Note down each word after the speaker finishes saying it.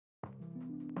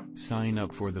Sign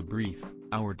up for The Brief,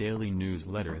 our daily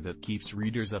newsletter that keeps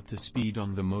readers up to speed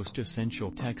on the most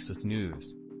essential Texas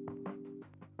news.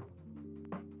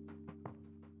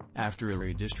 After a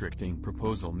redistricting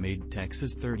proposal made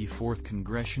Texas' 34th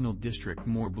Congressional District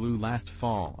more blue last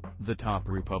fall, the top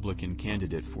Republican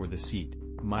candidate for the seat,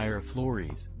 Mayra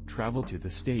Flores, traveled to the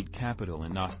state capitol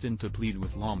in Austin to plead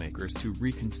with lawmakers to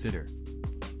reconsider.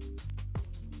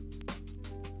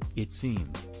 It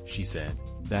seemed, she said,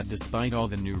 that despite all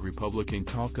the new Republican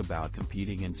talk about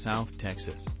competing in South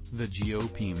Texas, the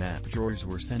GOP managers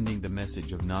were sending the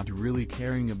message of not really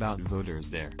caring about voters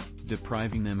there,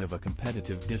 depriving them of a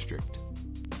competitive district.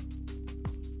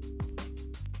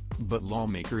 But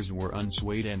lawmakers were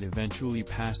unswayed and eventually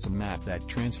passed a map that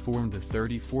transformed the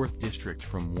 34th district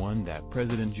from one that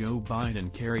President Joe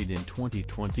Biden carried in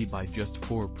 2020 by just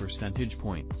 4 percentage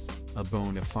points, a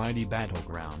bona fide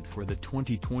battleground for the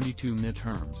 2022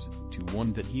 midterms, to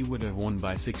one that he would have won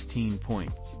by 16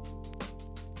 points.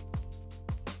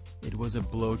 It was a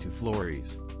blow to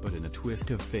Flores, but in a twist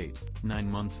of fate, 9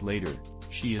 months later,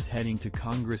 she is heading to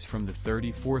Congress from the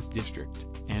 34th district,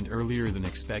 and earlier than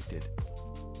expected.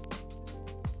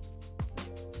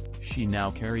 She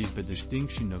now carries the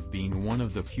distinction of being one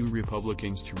of the few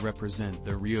Republicans to represent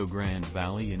the Rio Grande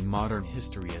Valley in modern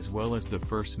history, as well as the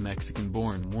first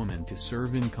Mexican-born woman to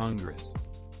serve in Congress.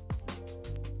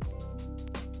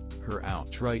 Her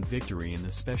outright victory in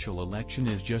the special election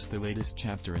is just the latest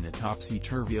chapter in a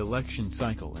topsy-turvy election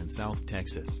cycle in South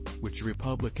Texas, which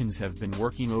Republicans have been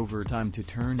working overtime to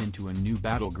turn into a new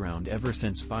battleground ever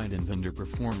since Biden's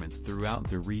underperformance throughout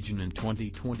the region in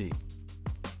 2020.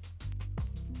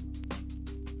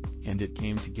 And it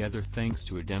came together thanks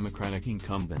to a Democratic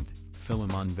incumbent,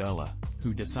 Filemon Vela,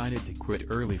 who decided to quit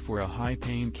early for a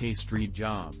high-paying K Street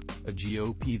job, a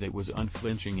GOP that was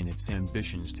unflinching in its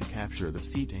ambitions to capture the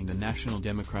seat, and a National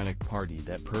Democratic Party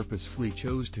that purposefully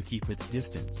chose to keep its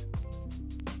distance.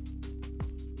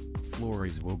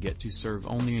 Flores will get to serve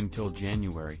only until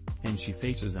January, and she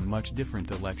faces a much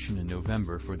different election in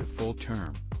November for the full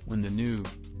term, when the new,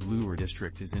 bluer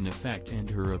district is in effect, and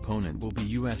her opponent will be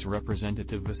U.S.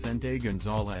 Representative Vicente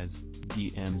Gonzalez,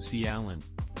 D-McAllen.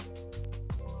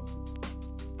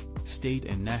 State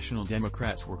and national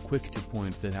Democrats were quick to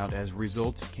point that out as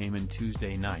results came in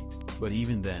Tuesday night, but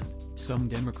even then, some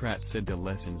Democrats said the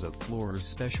lessons of Flores'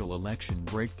 special election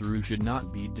breakthrough should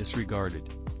not be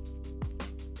disregarded.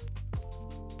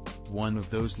 One of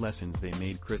those lessons they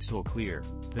made crystal clear: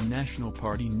 the National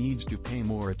Party needs to pay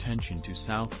more attention to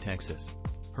South Texas.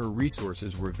 Her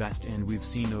resources were vast, and we've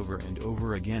seen over and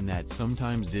over again that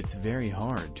sometimes it's very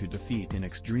hard to defeat an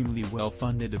extremely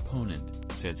well-funded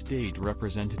opponent, said State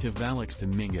Representative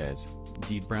Dominguez,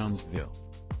 D-Brownsville.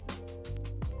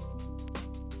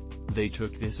 They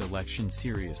took this election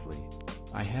seriously.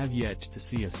 I have yet to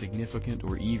see a significant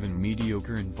or even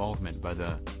mediocre involvement by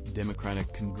the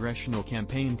Democratic Congressional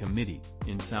Campaign Committee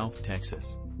in South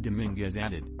Texas, Dominguez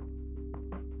added.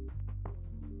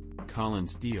 Collin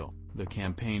Steele, the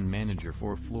campaign manager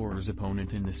for Flores'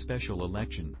 opponent in the special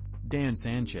election,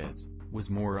 Sanchez, was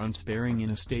more unsparing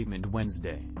in a statement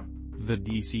Wednesday. The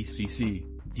DCCC,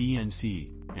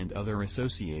 DNC, and other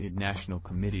associated national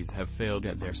committees have failed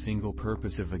at their single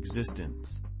purpose of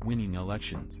existence, winning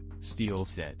elections, Steele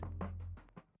said.